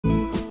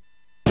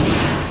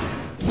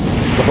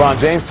LeBron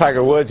James,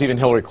 Tiger Woods, even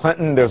Hillary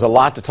Clinton. There's a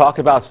lot to talk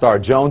about. Star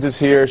Jones is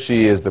here.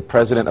 She is the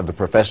president of the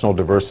Professional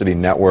Diversity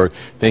Network.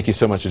 Thank you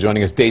so much for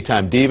joining us.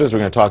 Daytime Divas, we're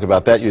going to talk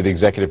about that. You're the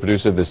executive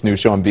producer of this new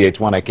show on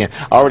VH1.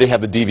 I already have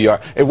the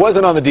DVR. It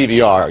wasn't on the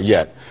DVR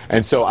yet,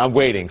 and so I'm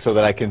waiting so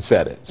that I can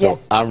set it. So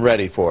yes. I'm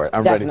ready for it.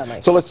 I'm Definitely.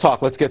 ready. So let's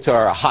talk. Let's get to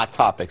our hot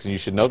topics, and you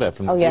should know that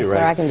from Oh, yes, you, right?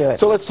 sir, I can do it.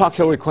 So let's talk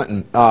Hillary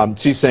Clinton.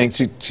 She's saying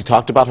she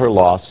talked about her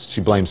loss.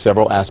 She blamed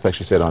several aspects,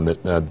 she said, on the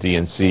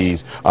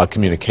DNC's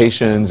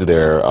communications,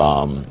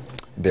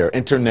 their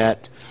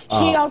internet.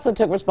 She also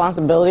took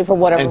responsibility for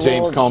whatever and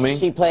James role Comey.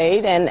 she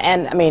played.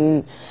 And I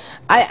mean,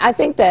 I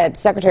think that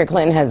Secretary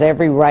Clinton has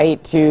every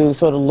right to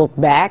sort of look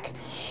back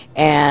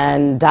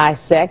and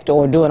dissect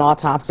or do an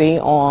autopsy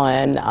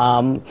on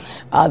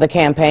the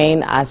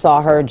campaign. I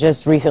saw her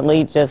just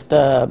recently,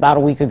 about a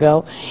week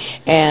ago,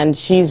 and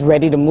she's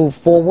ready to move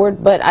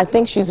forward, but I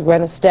think she's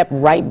going to step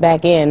right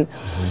back in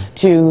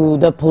to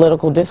the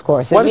political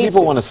discourse. Why do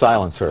people want to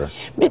silence her?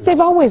 They've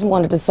always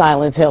wanted to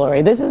silence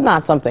Hillary. This is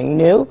not something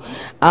new.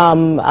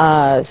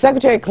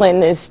 Secretary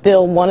Clinton is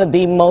still one of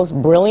the most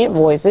brilliant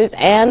voices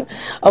and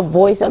a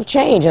voice of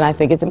change, and I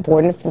think it's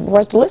important for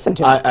us to listen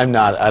to.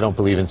 I don't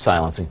believe in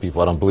silencing people.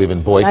 I don't believe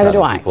in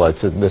boycotting people.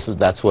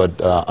 That's what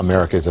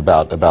America is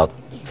about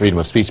freedom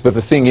of speech. But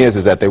the thing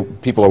is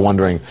that people are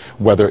wondering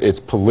whether it's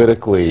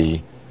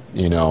politically,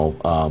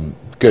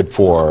 good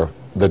for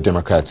the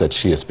Democrats that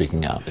she is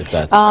speaking out. If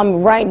that's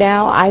right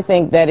now, I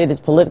think that it is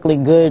politically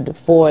good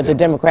for the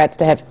Democrats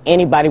to have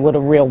anybody with a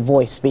real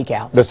voice speak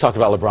out. Let's talk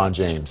about LeBron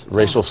James.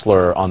 Racial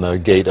slur on the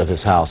gate of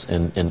his house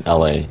in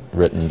L.A.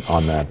 written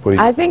on that.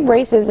 I think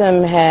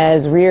racism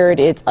has reared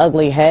its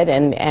ugly head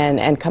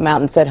and come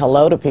out and said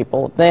hello to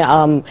people.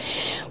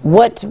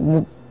 What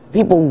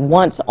people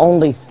once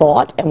only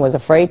thought and was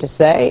afraid to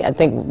say, I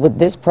think with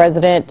this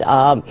president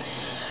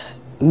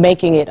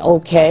making it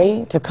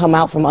okay to come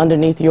out from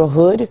underneath your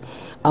hood,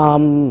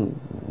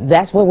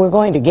 that's what we're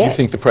going to get. You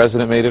think the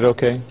president made it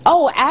okay?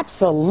 Oh,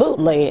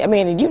 absolutely. I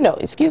mean,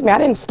 excuse me, I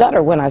didn't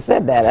stutter when I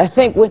said that. I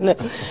think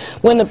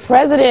when the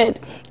president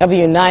of the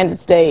United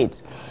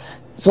States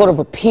sort of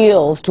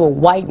appeals to a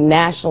white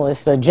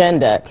nationalist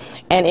agenda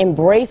and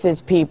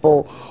embraces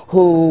people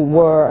who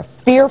were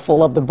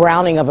fearful of the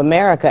browning of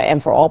America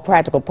and for all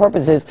practical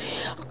purposes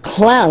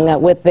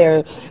clung with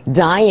their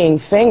dying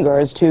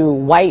fingers to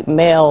white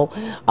male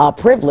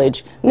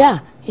privilege,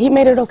 he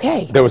made it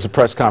okay. There was a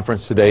press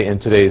conference today in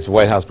today's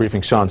White House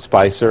briefing. Sean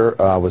Spicer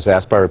was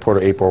asked by reporter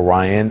April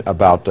Ryan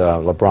about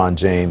LeBron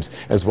James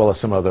as well as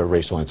some other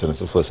racial incidents.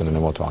 Let's listen and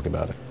then we'll talk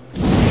about it.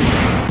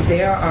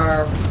 There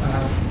are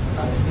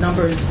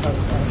numbers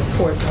of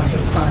reports on hate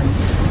crimes.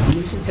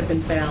 Nooses have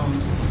been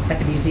found at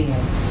the museum,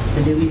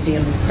 the new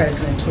museum that the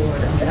president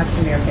toured, the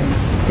African American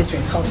History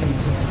and Culture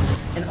Museum.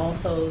 And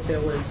also there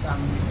was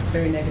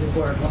very negative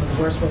word, one of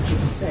the worst words you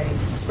can say,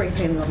 spray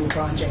painting on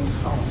LeBron James'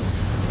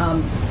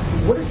 home.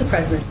 What is the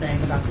president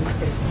saying about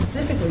this?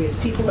 Specifically, as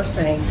people are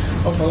saying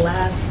over the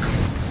last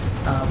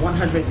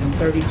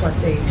 130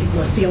 plus days,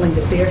 people are feeling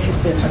that there has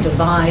been a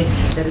divide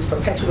that is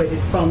perpetuated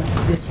from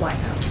this White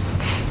House.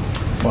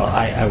 Well,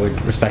 I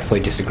would respectfully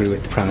disagree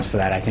with the premise of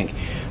that. I think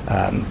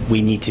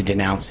we need to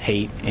denounce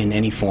hate in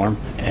any form,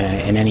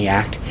 in any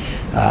act,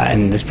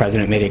 and this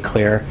president made it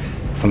clear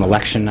from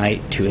election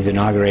night to his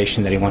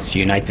inauguration that he wants to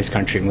unite this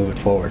country and move it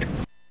forward.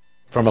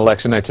 From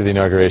election night to the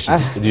inauguration,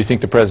 do you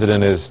think the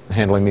president is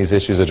handling these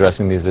issues,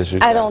 addressing these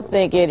issues? I don't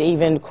think it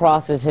even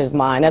crosses his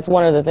mind. That's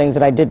one of the things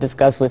that I did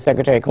discuss with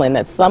Secretary Clinton,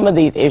 that some of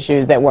these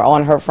issues that were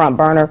on her front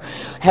burner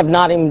have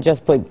not even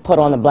just put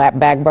on the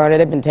back burner,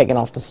 they've been taken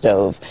off the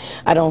stove.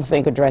 I don't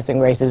think addressing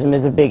racism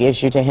is a big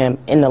issue to him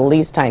in the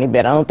least tiny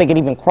bit. I don't think it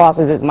even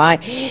crosses his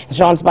mind.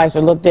 Sean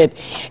Spicer looked at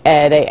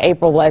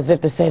April as if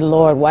to say,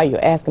 Lord, why are you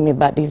asking me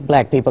about these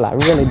black people? I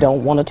really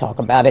don't want to talk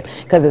about it,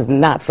 because it's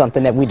not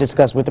something that we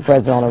discuss with the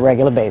president on a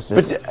regular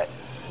basis. But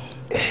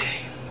do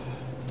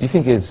you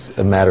think it's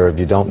a matter of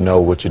you don't know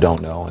what you don't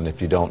know, and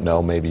if you don't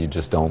know, maybe you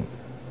just don't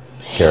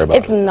care about it?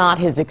 It's not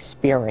his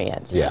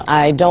experience. Yeah.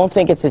 I don't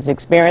think it's his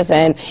experience,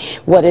 and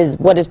what is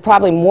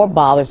probably more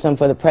bothersome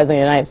for the President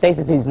of the United States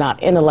is he's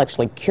not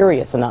intellectually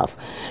curious enough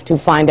to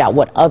find out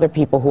what other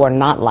people who are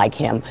not like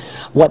him,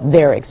 what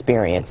their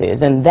experience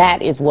is. And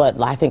that is what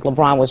I think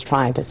LeBron was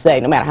trying to say.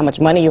 No matter how much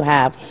money you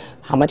have,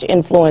 how much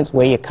influence,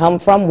 where you come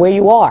from, where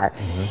you are,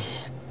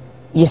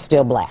 you're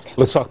still black.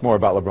 Let's talk more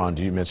about LeBron.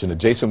 You mentioned it.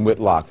 Jason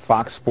Whitlock,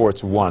 Fox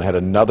Sports 1, had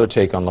another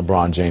take on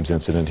LeBron James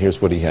incident.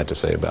 Here's what he had to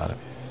say about it.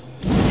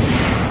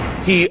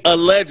 He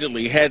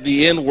allegedly had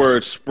the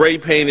N-word spray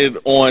painted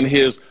on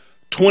his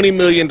 $20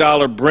 million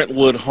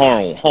Brentwood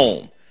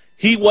home.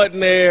 He wasn't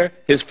there.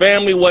 His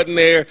family wasn't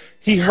there.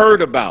 He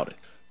heard about it.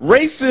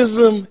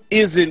 Racism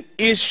is an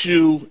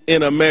issue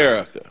in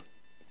America,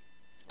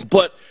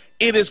 but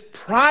it is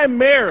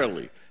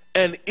primarily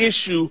an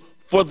issue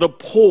for the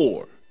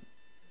poor.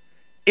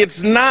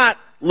 It's not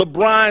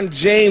LeBron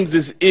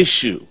James's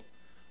issue.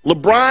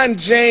 LeBron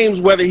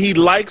James, whether he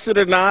likes it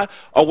or not,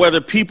 or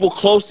whether people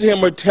close to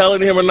him are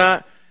telling him or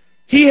not,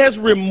 he has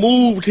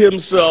removed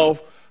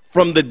himself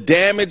from the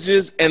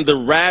damages and the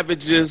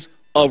ravages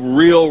of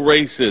real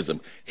racism.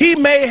 He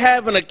may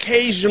have an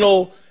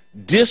occasional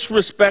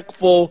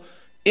disrespectful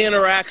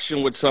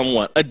interaction with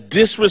someone, a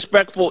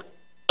disrespectful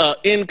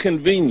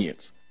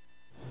inconvenience.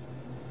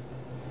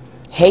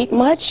 Hate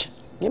much?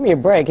 Give me a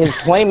break. His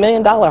 $20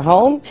 million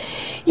home?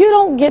 You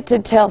don't get to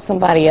tell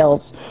somebody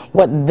else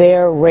what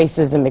their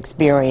racism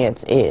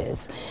experience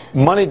is.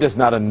 Money does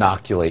not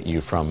inoculate you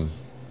from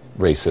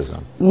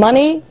racism.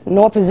 Money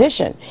nor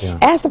position. Yeah.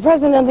 Ask the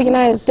President of the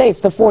United States,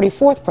 the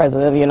 44th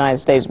President of the United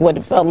States, what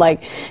it felt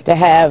like to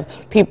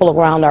have people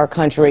around our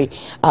country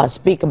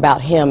speak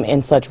about him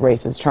in such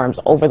racist terms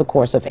over the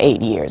course of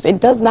 8 years. It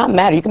does not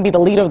matter. You can be the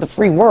leader of the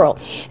free world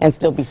and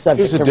still be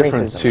subject to racism. Here's the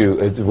difference,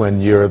 too.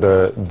 When you're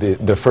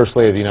the First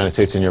Lady of the United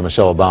States and you're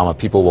Michelle Obama,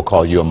 people will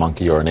call you a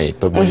monkey or an ape.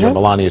 But when you're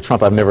Melania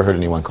Trump, I've never heard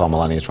anyone call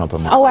Melania Trump a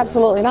monkey. Oh,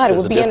 absolutely not.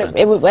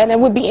 It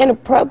would be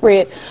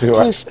inappropriate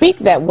to speak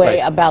that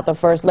way about the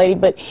First Lady,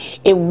 but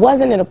it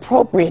wasn't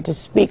inappropriate to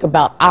speak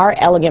about our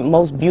elegant,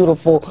 most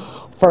beautiful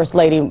First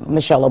Lady,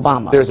 Michelle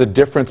Obama. There's a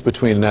difference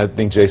between, and I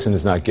think Jason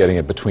is not getting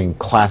it, between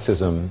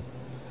classism,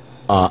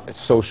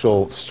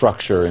 social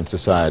structure in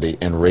society,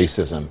 and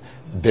racism.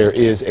 There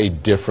is a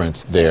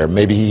difference there.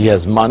 Maybe he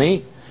has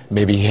money,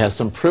 maybe he has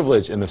some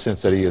privilege in the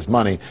sense that he has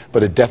money,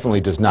 but it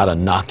definitely does not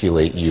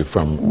inoculate you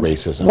from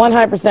racism.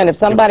 100%. If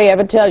somebody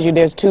ever tells you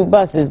there's two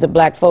buses, the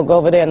black folk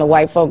over there and the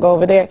white folk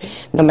over there,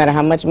 no matter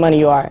how much money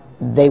you are,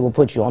 they will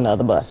put you on the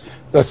other bus.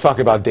 Let's talk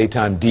about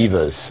daytime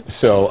divas.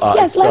 So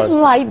yes, let's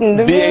lighten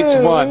the mood.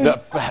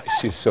 VH1,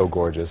 she's so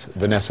gorgeous.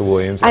 Vanessa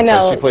Williams. I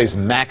know. She plays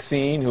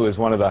Maxine, who is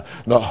one of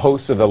the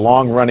hosts of the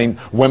long-running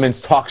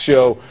women's talk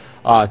show.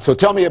 So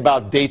tell me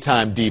about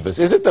daytime divas.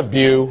 Is it The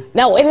View?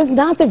 No, it is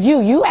not The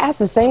View. You ask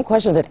the same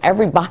questions that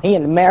everybody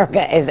in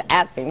America is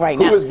asking right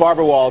now. Who is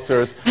Barbara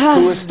Walters?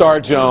 Who is Star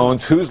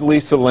Jones? Who's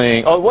Lisa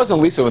Ling? Oh, it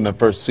wasn't Lisa in the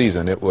first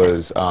season. It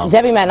was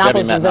Debbie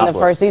Matnopoulos was in the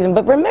first season.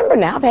 But remember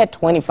now, I've had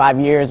 25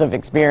 years of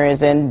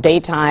experience in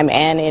daytime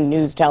and in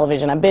news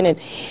television. I've been in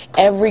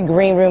every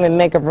green room and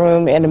makeup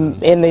room in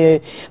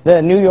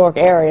the New York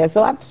area.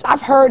 So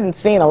I've heard and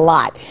seen a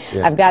lot.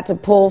 Yeah. I've got to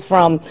pull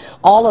from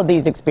all of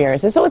these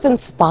experiences. So it's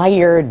inspired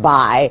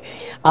by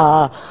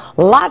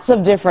lots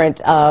of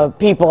different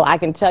people. I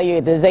can tell you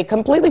there's a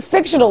completely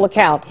fictional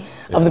account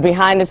of the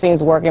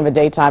behind-the-scenes working of a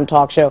daytime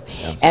talk show,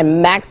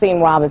 and Maxine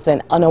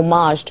Robinson, an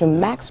homage to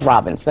Max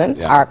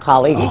Robinson, our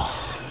colleague.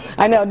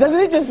 I know. Doesn't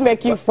it just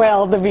make you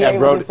swell to be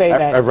able to say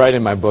that? I write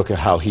in my book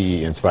how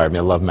he inspired me.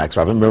 I love Max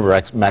Robinson.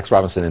 Remember Max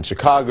Robinson in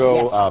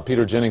Chicago?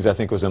 Peter Jennings, I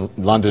think, was in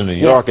London and New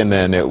York, and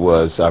then it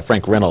was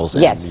Frank Reynolds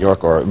in New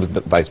York, or it was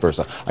vice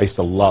versa. I used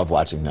to love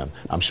watching them.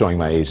 I'm showing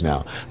my age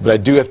now. But I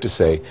do have to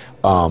say,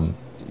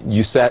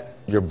 you sat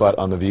your butt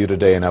on The View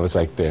today, and I was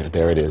like,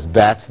 there it is.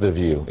 That's The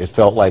View. It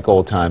felt like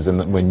old times.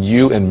 And when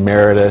you and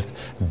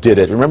Meredith did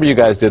it, remember you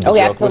guys did the joke?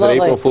 Absolutely. Was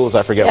it April Fool's?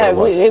 I forget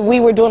what it was. We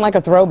were doing like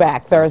a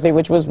throwback Thursday,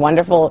 which was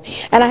wonderful.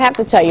 And I have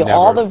to tell you,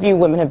 all the View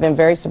women have been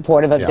very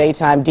supportive of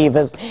daytime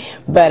divas.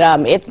 But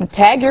it's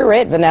tag you're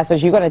it, Vanessa.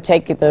 You're going to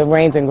take the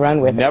reins and run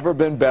with it. Never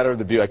been better,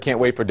 The View. I can't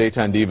wait for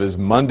Daytime Divas.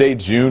 Monday,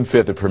 June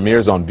 5th. It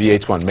premieres on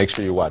VH1. Make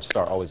sure you watch.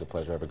 Star, always a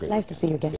pleasure. Have a great day. Nice to see you again.